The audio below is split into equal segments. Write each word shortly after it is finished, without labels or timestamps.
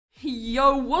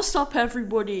Yo, what's up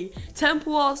everybody?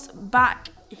 Tempoarts back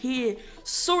here.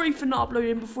 Sorry for not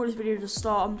uploading before this video to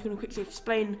start. I'm just going to quickly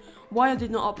explain why I did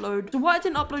not upload. So why I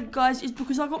didn't upload, guys, is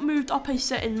because I got moved up a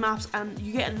set in maths, and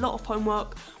you get a lot of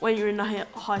homework when you're in a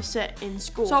high set in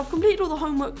school. So I've completed all the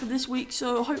homework for this week,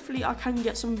 so hopefully I can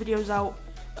get some videos out.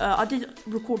 I did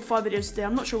record 5 videos today.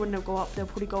 I'm not sure when they'll go up. They'll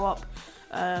probably go up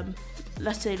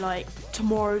let's say like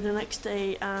tomorrow, the next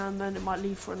day, and then it might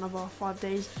leave for another 5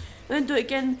 days, and then do it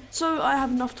again, so I have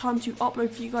enough time to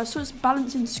upload for you guys. So it's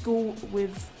balancing school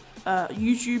with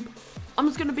YouTube. I'm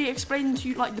just going to be explaining to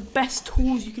you like the best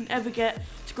tools you can ever get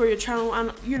to grow your channel,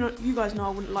 and you guys know I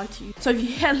wouldn't lie to you. So if you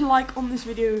hit a like on this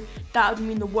video, that would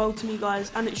mean the world to me, guys,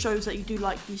 and it shows that you do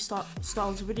like these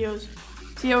styles of videos.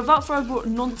 So yeah, without further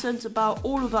nonsense about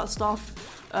all of that stuff,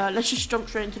 let's just jump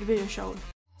straight into the video, shall we?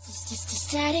 It's just a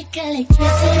static electricity.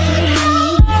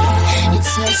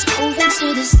 It's us moving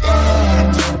to the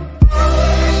sound.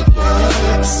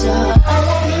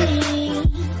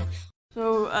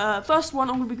 So first one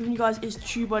I'm going to be giving you guys is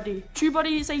TubeBuddy.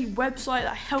 TubeBuddy is a website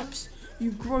that helps you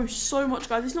grow so much,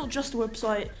 guys. It's not just a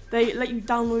website. They let you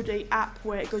download an app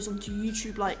where it goes onto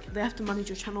YouTube. Like, they have to manage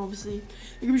your channel, obviously.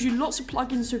 It gives you lots of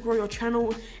plugins to grow your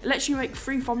channel. It lets you make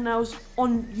free thumbnails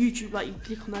on YouTube. Like, you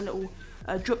click on that little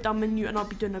drop down menu, and I'll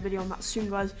be doing a video on that soon,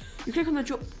 guys. You click on the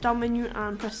drop down menu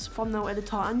and press thumbnail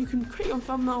editor, and you can create your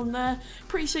thumbnail on there.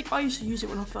 Pretty sick. I used to use it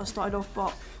when I first started off,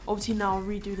 but obviously now I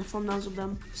redo the thumbnails of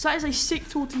them. So that is a sick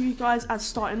tool to you guys as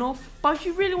starting off. But if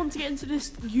you really want to get into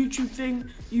this YouTube thing,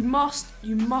 you must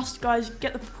guys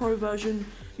get the pro version.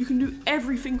 You can do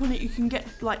everything on it. You can get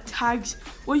like tags,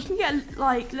 or you can get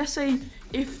like, let's say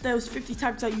if there was 50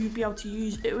 tags that you'd be able to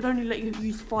use, it would only let you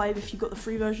use 5 if you got the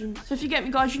free version. So if you get me,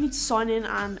 guys, you need to sign in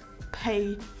and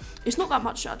pay. It's not that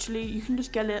much actually, you can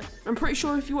just get it. I'm pretty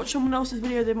sure if you watch someone else's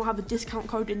video, they might have a discount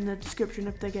code in the description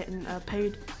if they're getting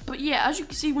paid. But yeah, as you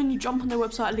can see when you jump on their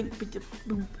website, a link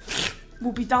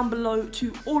will be down below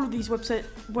to all of these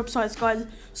websites, guys.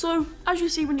 So as you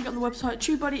see when you get on the website,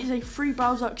 TubeBuddy is a free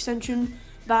browser extension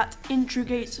that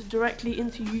integrates directly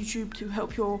into YouTube to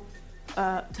help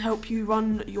you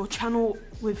run your channel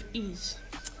with ease.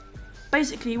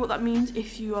 Basically what that means,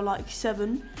 if you are like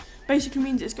 7, basically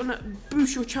means it's gonna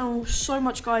boost your channel so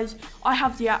much, guys. I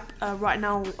have the app right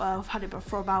now. I've had it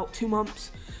for about 2 months,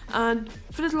 and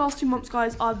for the last 2 months,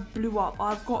 guys, I blew up.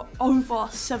 I've got over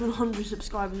 700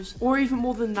 subscribers, or even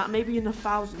more than that, maybe in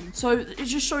 1,000. So it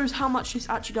just shows how much this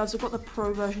actually does. I've got the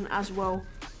pro version as well.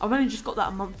 I've only just got that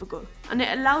a month ago, and it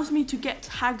allows me to get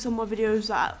tags on my videos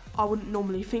that I wouldn't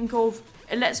normally think of.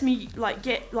 It lets me like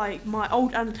get like my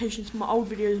old annotations from my old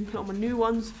videos and put on my new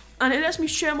ones, and it lets me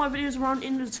share my videos around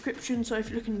in the description. So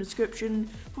if you look in the description,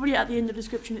 probably at the end of the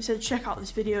description, it says check out this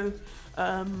video,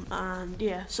 and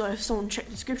yeah, so if someone checked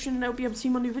the description, they'll be able to see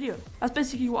my new video. That's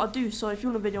basically what I do. So if you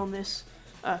want a video on this,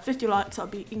 50 likes, that'd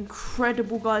be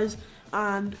incredible, guys.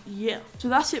 And yeah, so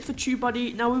that's it for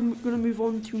TubeBuddy. Now we're gonna move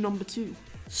on to number 2.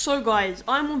 So guys,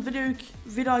 I'm on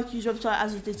vidIQ's website,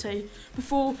 as I did say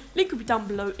before. Link will be down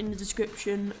below in the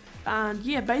description. And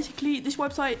yeah, basically this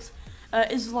website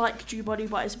is like TubeBuddy,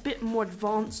 but it's a bit more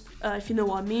advanced, if you know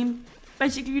what I mean.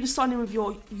 Basically you just sign in with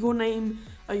your name,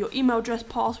 your email address,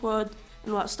 password,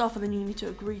 and all that stuff, and then you need to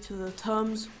agree to the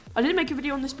terms. I did make a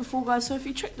video on this before, guys, so if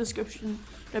you check the description,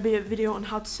 there'll be a video on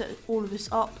how to set all of this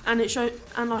up, and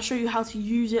I'll show you how to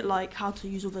use it, like how to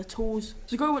use all the tools.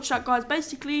 So go watch that, guys.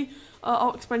 Basically,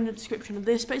 I'll explain in the description of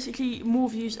this. Basically, more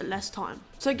views at less time.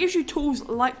 So it gives you tools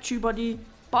like TubeBuddy,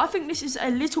 but I think this is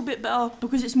a little bit better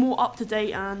because it's more up to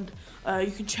date, and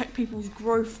you can check people's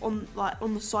growth on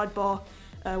the sidebar.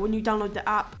 When you download the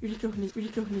app, you click on this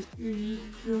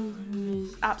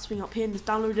app's thing up here and just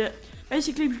download it.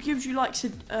 Basically, it gives you like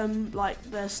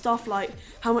their stuff, like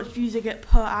how much views they get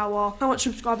per hour, how much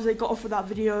subscribers they got off of that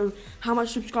video, how much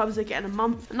subscribers they get in a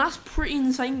month, and that's pretty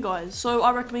insane, guys. So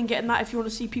I recommend getting that if you want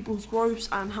to see people's growths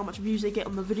and how much views they get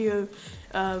on the video,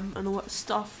 and all that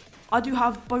stuff. I do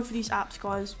have both of these apps,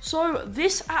 guys. So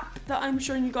this app that I'm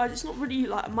showing you guys, it's not really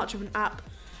like much of an app,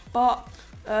 but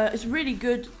it's really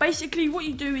good. Basically what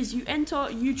you do is you enter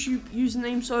YouTube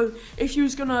username. So if you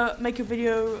was gonna make a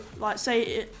video, like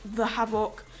say the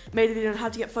Havoc made a video on how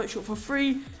to get Photoshop for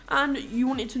free, and you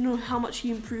wanted to know how much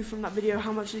he improved from that video,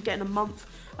 how much he's getting a month,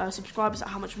 subscribers,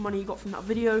 how much money he got from that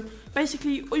video.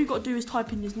 Basically all you got to do is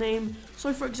type in his name.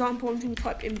 So for example, I'm going to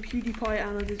type in PewDiePie,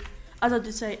 and as I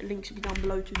did say, links will be down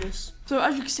below to this. So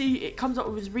as you can see, it comes up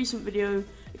with his recent video.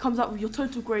 It comes up with your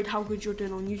total grade, how good you're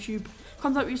doing on YouTube. It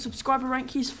comes up with your subscriber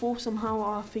rank. He's 4 somehow.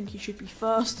 I think he should be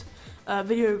 1st.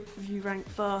 Video view rank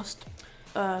 1st.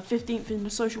 15th in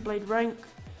the Social Blade rank.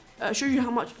 Shows you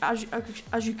how much, as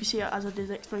you can see, as I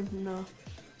did explain in the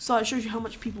So it shows you how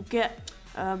much people get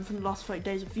from the last 30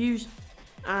 days of views,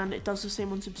 and it does the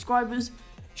same on subscribers.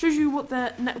 Shows you what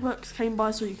their networks came by,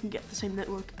 so you can get the same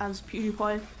network as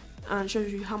PewDiePie, and it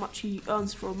shows you how much he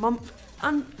earns for a month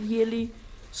and yearly.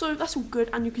 So that's all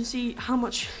good, and you can see how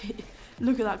much.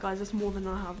 Look at that, guys. That's more than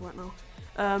I have right now.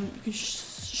 You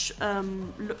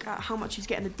can look at how much he's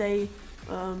getting a day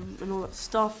and all that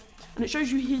stuff, and it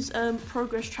shows you his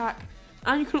progress track,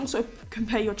 and you can also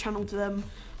compare your channel to them.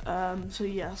 So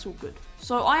yeah, that's all good.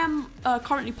 So I am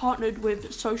currently partnered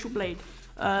with Social Blade,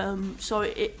 so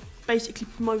it basically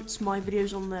promotes my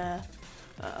videos on their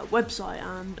website,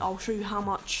 and I'll show you how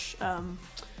much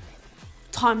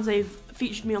times they've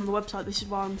featured me on the website. This is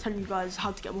why I'm telling you guys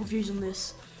how to get more views on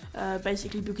this,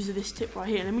 basically because of this tip right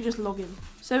here. Let me just log in.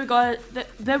 So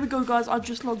there we go, guys. I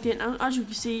just logged in, and as you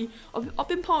can see, I've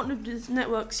been partnered with this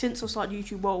network since I started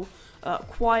YouTube. Well,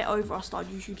 quite over I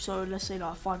started YouTube, so let's say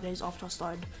like 5 days after I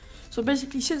started. So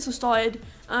basically since I started,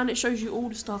 and it shows you all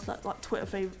the stuff that like Twitter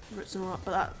favorites and all that,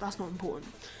 but that's not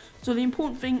important. So the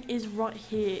important thing is right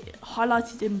here,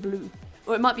 highlighted in blue.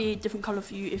 Or it might be a different colour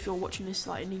for you if you're watching this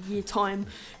like in a year time,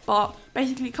 but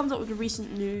basically it comes up with the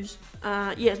recent news.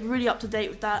 Yeah, it's really up to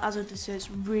date with that. As I just said, it's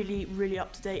really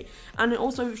up to date, and it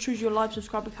also shows you a live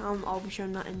subscriber count. I'll be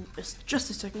showing that in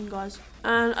just a second, guys.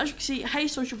 And as you can see, hey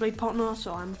Social Blade partner,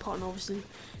 so I'm a partner obviously.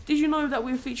 Did you know that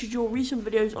we've featured your recent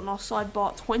videos on our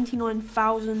sidebar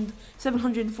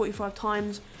 29,745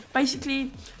 times?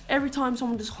 Basically, every time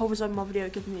someone just hovers over my video,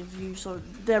 it gives me a view, so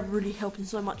they're really helping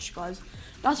so much, guys.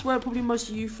 That's where probably most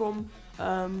of you from,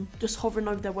 just hovering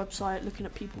over their website, looking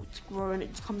at people to grow, and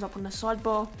it just comes up on their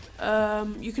sidebar.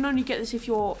 You can only get this if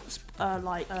you're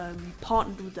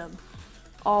partnered with them.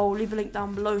 I'll leave a link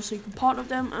down below so you can partner with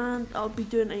them, and I'll be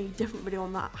doing a different video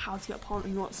on that, how to get partnered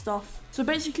and all that stuff. So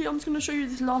basically, I'm just going to show you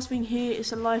this last thing here.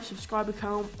 It's a live subscriber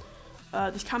count.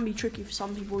 This can be tricky for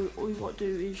some people. All you got to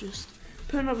do is just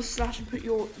put another slash and put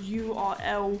your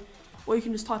URL, or you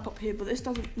can just type up here, but this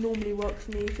doesn't normally work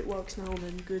for me. If it works now,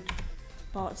 then good.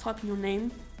 But type in your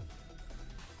name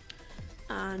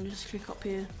and just click up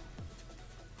here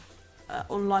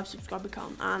on live subscriber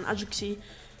count, and as you can see,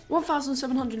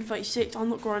 1,736. I'm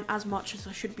not growing as much as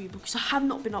I should be because I have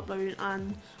not been uploading,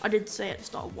 and I did say at the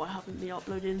start why I haven't been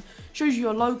uploading. Shows you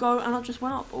your logo, and I just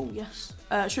went up. Oh yes,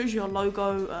 shows you your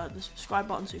logo, the subscribe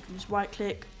button, so you can just right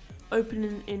click,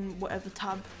 open in whatever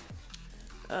tab.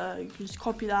 You can just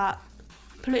copy that,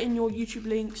 put it in your YouTube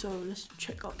link. So let's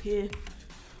check up here.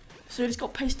 So just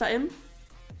got to paste that in,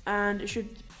 and it should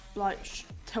like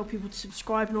tell people to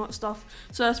subscribe and all that stuff.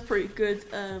 So that's pretty good,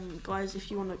 guys. If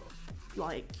you want to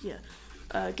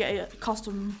get a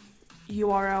custom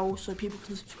URL so people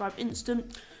can subscribe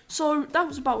instant. So that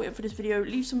was about it for this video.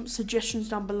 Leave some suggestions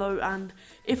down below, and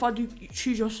if I do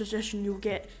choose your suggestion, you'll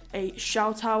get a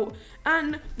shout out.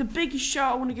 And the biggest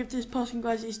shout I want to give to this person,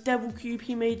 guys, is Devil Cube.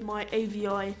 He made my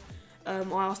AVI. I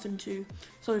asked him to.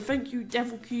 So thank you,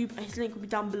 Devil Cube. His link will be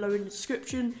down below in the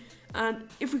description. And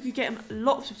if we could get him a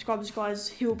lot of subscribers, guys,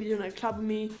 he'll be doing a collab with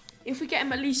me. If we get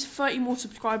him at least 30 more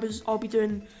subscribers, I'll be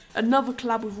doing another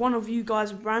collab with one of you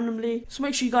guys randomly. So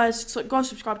make sure you guys go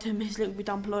subscribe to him. His link will be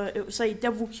down below. It will say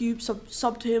Devil Cube,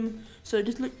 sub to him. So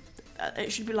just look,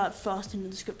 it should be like first in the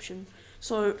description.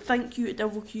 So thank you,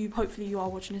 Devil Cube. Hopefully you are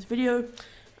watching this video.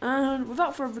 And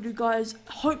without further ado, guys,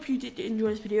 hope you did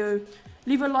enjoy this video.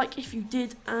 Leave a like if you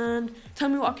did, and tell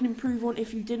me what I can improve on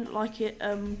if you didn't like it.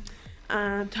 And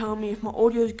tell me if my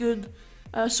audio is good.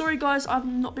 Sorry guys, I've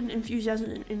not been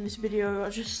enthusiastic in this video. I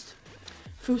just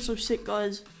feel so sick,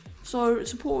 guys. So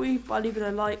support me by leaving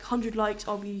a like. 100 likes,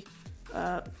 I'll be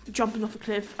jumping off a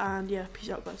cliff. And yeah, peace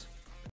out, guys.